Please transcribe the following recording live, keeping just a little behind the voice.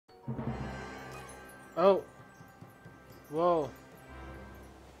Oh. Whoa.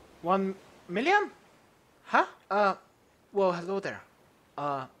 1 million? Huh? Well, hello there.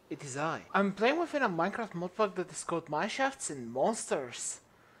 It is I. I'm playing within a Minecraft mod pack that is called Mineshafts And Monsters.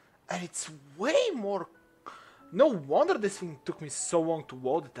 And it's way more... No wonder this thing took me so long to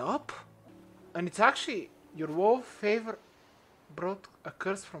load it up. And it's actually... Your WoW favor brought a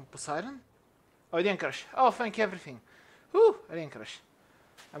curse from Poseidon? Oh, I didn't crash. Oh, thank you, everything. Whew, I didn't crash.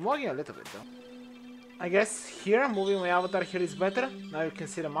 I'm lagging a little bit though. I guess here, moving my avatar here is better. Now you can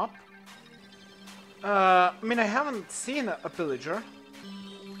see the map. I mean, I haven't seen a pillager.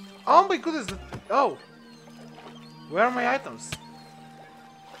 Oh my goodness! Oh! Where are my items?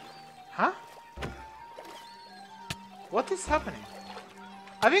 Huh? What is happening?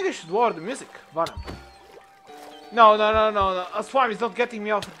 I think I should lower the music, Varna. No. A slime is not getting me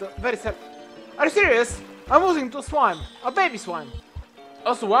off at the very set. Are you serious? I'm losing to a slime. A baby slime.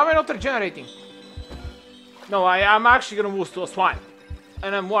 Also, why am I not regenerating? No, I'm actually gonna lose to a slime.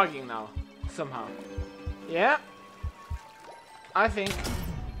 And I'm lagging now. Somehow. Yeah. I think...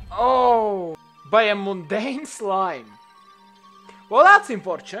 Oh! By a mundane slime. Well, that's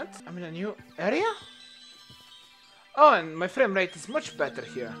unfortunate. I'm in a new area? Oh, and my frame rate is much better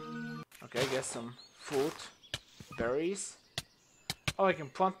here. Okay, I guess some food. Berries. Oh, I can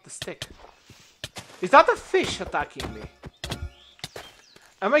plant the stick. Is that a fish attacking me?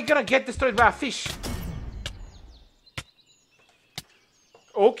 Am I gonna get destroyed by a fish?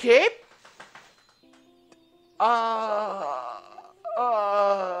 Okay.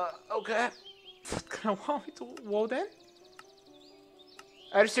 Okay. Can I want me to load in?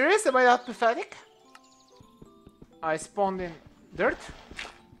 Are you serious? Am I that pathetic? I spawned in dirt.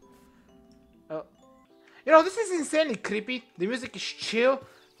 You know, this is insanely creepy. The music is chill.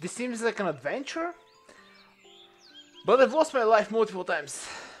 This seems like an adventure. But I've lost my life multiple times.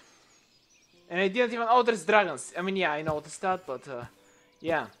 And I didn't even... Oh, there's dragons. I mean, yeah, I noticed that, but...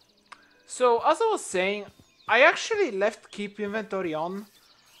 yeah. So, as I was saying, I actually left keep inventory on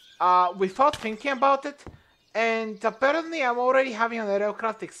without thinking about it. And apparently I'm already having an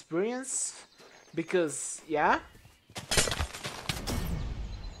RLcraft experience. Because, yeah.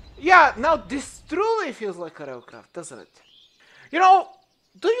 Yeah, now this truly feels like RLcraft, doesn't it? You know,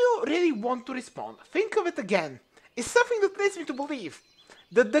 do you really want to respawn? Think of it again. It's something that leads me to believe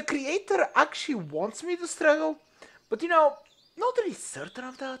that the creator actually wants me to struggle. But you know, not really certain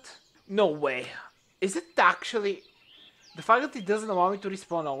of that. No way. Is it actually... The fact that it doesn't allow me to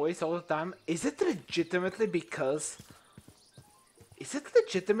respawn always, all the time, is it legitimately because... Is it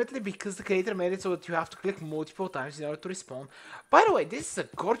legitimately because the creator made it so that you have to click multiple times in order to respawn? By the way, this is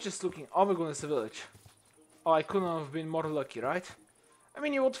a gorgeous looking... Oh my goodness, a village. Oh, I couldn't have been more lucky, right? I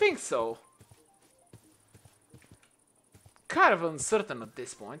mean, you would think so. Kind of uncertain at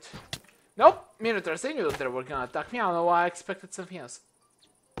this point. Nope, Minotaurs, I knew that they were gonna attack me. I don't know why I expected something else.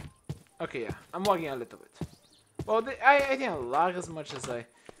 Okay, yeah, I'm lagging a little bit. Well, I didn't lag as much as I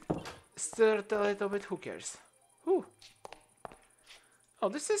stirred a little bit. Who cares? Whew. Oh,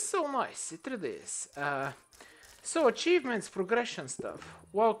 this is so nice. It really is. So, achievements, progression stuff.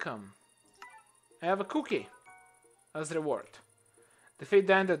 Welcome. I have a cookie as reward. Defeat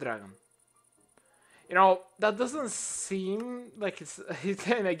the Ender Dragon. You know, that doesn't seem like it's...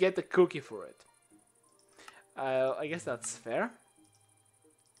 and I get a cookie for it. I guess that's fair.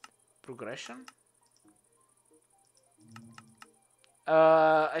 Progression.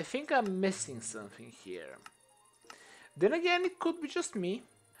 I think I'm missing something here. Then again, it could be just me.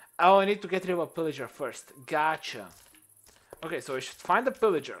 Oh, I need to get rid of a pillager first. Gotcha. Okay, so I should find a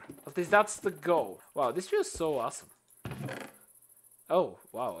pillager. At least that's the goal. Wow, this feels so awesome. Oh,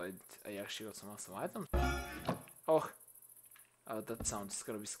 wow, I actually got some awesome items. Oh, that sound is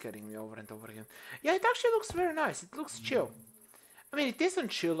gonna be scaring me over and over again. Yeah, it actually looks very nice. It looks chill. I mean, it isn't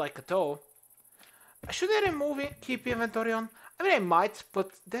chill like at all. Should I remove it, keep inventory on? I mean, I might, but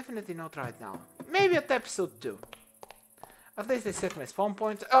definitely not right now. Maybe at episode 2. At least I set my spawn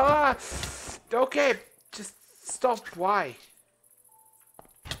point. Ah! Okay, just stop. Why?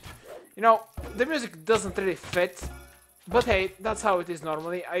 You know, the music doesn't really fit. But hey, that's how it is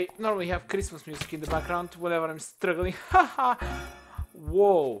normally. I normally have Christmas music in the background whenever I'm struggling. Haha!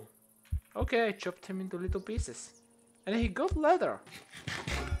 Whoa. Okay, I chopped him into little pieces. And he got leather.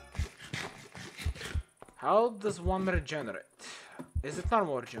 How does one regenerate? Is it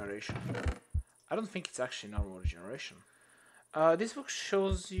normal regeneration? I don't think it's actually normal regeneration. This book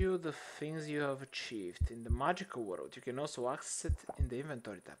shows you the things you have achieved in the magical world. You can also access it in the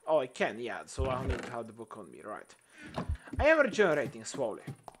inventory tab. Oh, I can, yeah, so I'll need to have the book on me, right. I am regenerating slowly.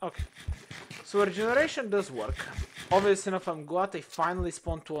 Okay. So regeneration does work. Obviously enough, I'm glad I finally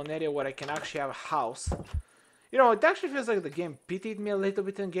spawned to an area where I can actually have a house. You know, it actually feels like the game pitied me a little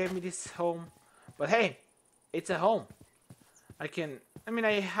bit and gave me this home. But hey, it's a home. I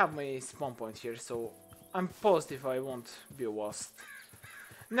have my spawn point here, so I'm positive I won't be lost.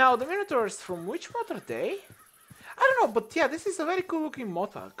 Now, the Minotaurs, from which mod are they? I don't know, but yeah, this is a very cool looking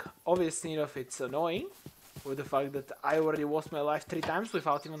mod pack. Obviously enough, it's annoying with the fact that I already lost my life 3 times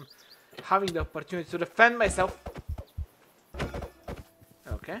without even having the opportunity to defend myself.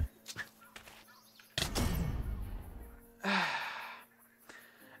 Okay.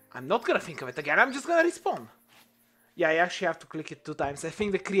 I'm not gonna think of it again, I'm just gonna respawn. Yeah, I actually have to click it 2 times. I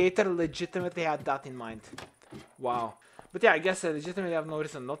think the creator legitimately had that in mind. Wow. But yeah, I guess I legitimately have no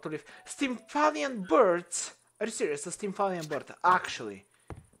reason not to live. Stymphalian birds? Are you serious? A Stymphalian bird? Actually.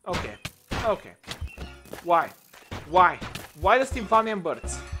 Okay. Okay. Why? Why? Why the Stymphalian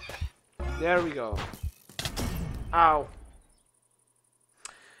birds? There we go. Ow.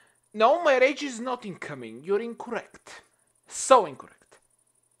 No, my rage is not incoming. You're incorrect. So incorrect.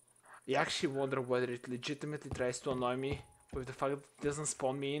 I actually wonder whether it legitimately tries to annoy me with the fact that it doesn't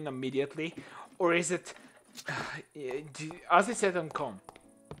spawn me in immediately. Or is it... as I said on com.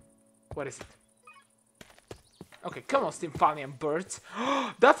 What is it? Okay, come on, Stymphalian birds.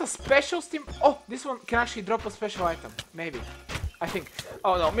 That's a special Stim... Oh, this one can actually drop a special item. Maybe. I think.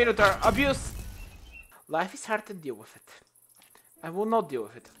 Oh no, Minotaur abuse! Life is hard to deal with it. I will not deal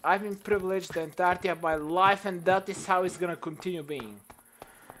with it. I've been privileged the entirety of my life and that is how it's gonna continue being.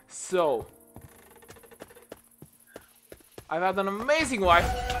 So... I've had an amazing life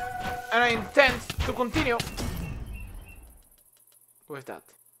and I intend to continue with that.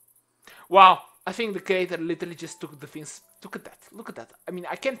 Wow, I think the creator literally just took the things. Look at that, look at that. I mean,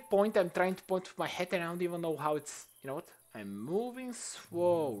 I can't point, I'm trying to point with my head and I don't even know how it's... You know what? I'm moving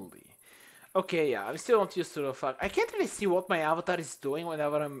slowly. Okay, yeah, I'm still not used to the fact. I can't really see what my avatar is doing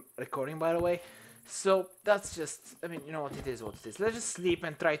whenever I'm recording, by the way. So, that's just... I mean, you know what, it is what it is. Let's just sleep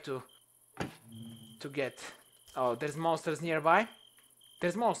and try to get... Oh, there's monsters nearby?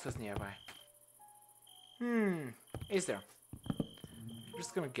 There's monsters nearby. Is there? I'm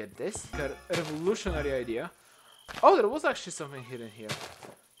just gonna get this. A revolutionary idea. Oh, there was actually something hidden here.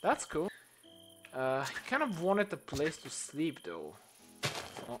 That's cool. I kind of wanted a place to sleep, though.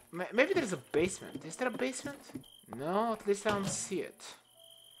 Oh, maybe there's a basement. Is there a basement? No, at least I don't see it.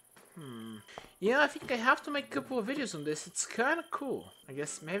 Yeah, I think I have to make a couple of videos on this. It's kind of cool. I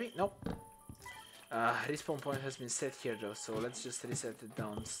guess maybe? Nope. Respawn point has been set here, though, so let's just reset it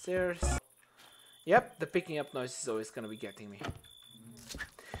downstairs. Yep, the picking up noise is always gonna be getting me.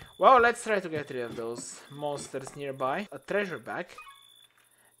 Well, let's try to get rid of those monsters nearby. A treasure bag.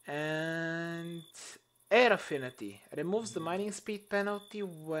 And... Air affinity. Removes the mining speed penalty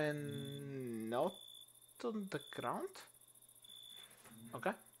when not on the ground?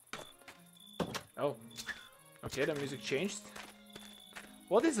 Okay. Oh. Okay, the music changed.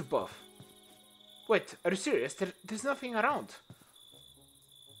 What is above? Wait, are you serious? There's nothing around.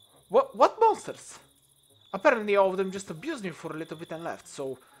 What monsters? Apparently all of them just abused me for a little bit and left,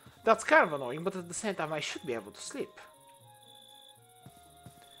 so that's kind of annoying, but at the same time I should be able to sleep.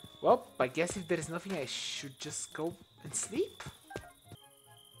 Well, I guess if there is nothing I should just go and sleep?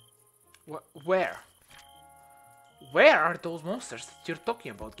 Where? Where are those monsters that you're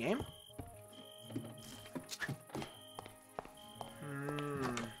talking about, game?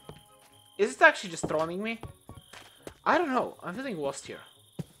 Is it actually just trolling me? I don't know, I'm feeling lost here.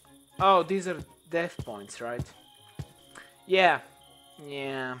 Oh, these are death points, right? Yeah.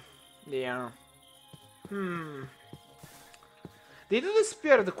 Yeah. They are. They do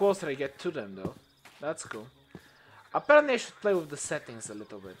disappear the closer I get to them, though. That's cool. Apparently I should play with the settings a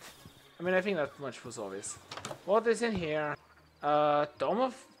little bit. I mean, I think that much was obvious. What is in here? Tome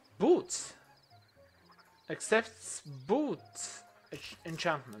of Boots. Accepts boots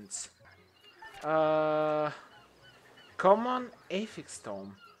enchantments. Common Affix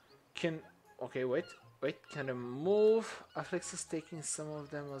Tome. Okay, wait. Can remove affixes, taking some of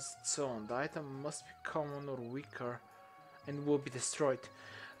them as its own. The item must be common or weaker and will be destroyed.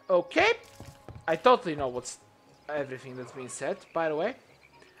 Okay, I totally know what's everything that's being said, by the way.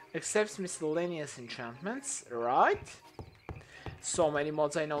 Accepts miscellaneous enchantments, right? So many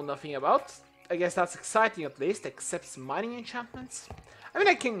mods I know nothing about. I guess that's exciting at least. Accepts mining enchantments. I mean,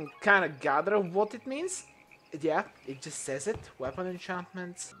 I can kind of gather what it means. Yeah, it just says it. Weapon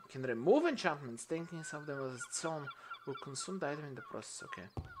enchantments. Can remove enchantments. Taking some of them as its own will consume the item in the process. Okay.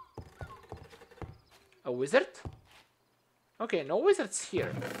 A wizard? Okay, no wizards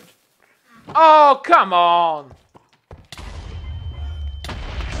here. Oh, come on!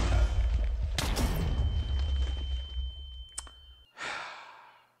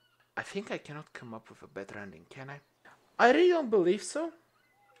 think I cannot come up with a better ending, can I? I really don't believe so.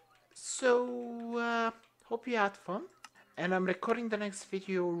 So, hope you had fun. And I'm recording the next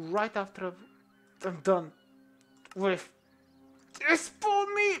video right after I'm done with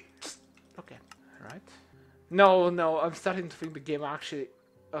Spawn Me! Okay, right. No, I'm starting to think the game actually...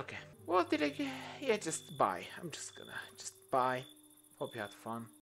 Okay. What did I get? Yeah, just bye. I'm just gonna... Just bye. Hope you had fun.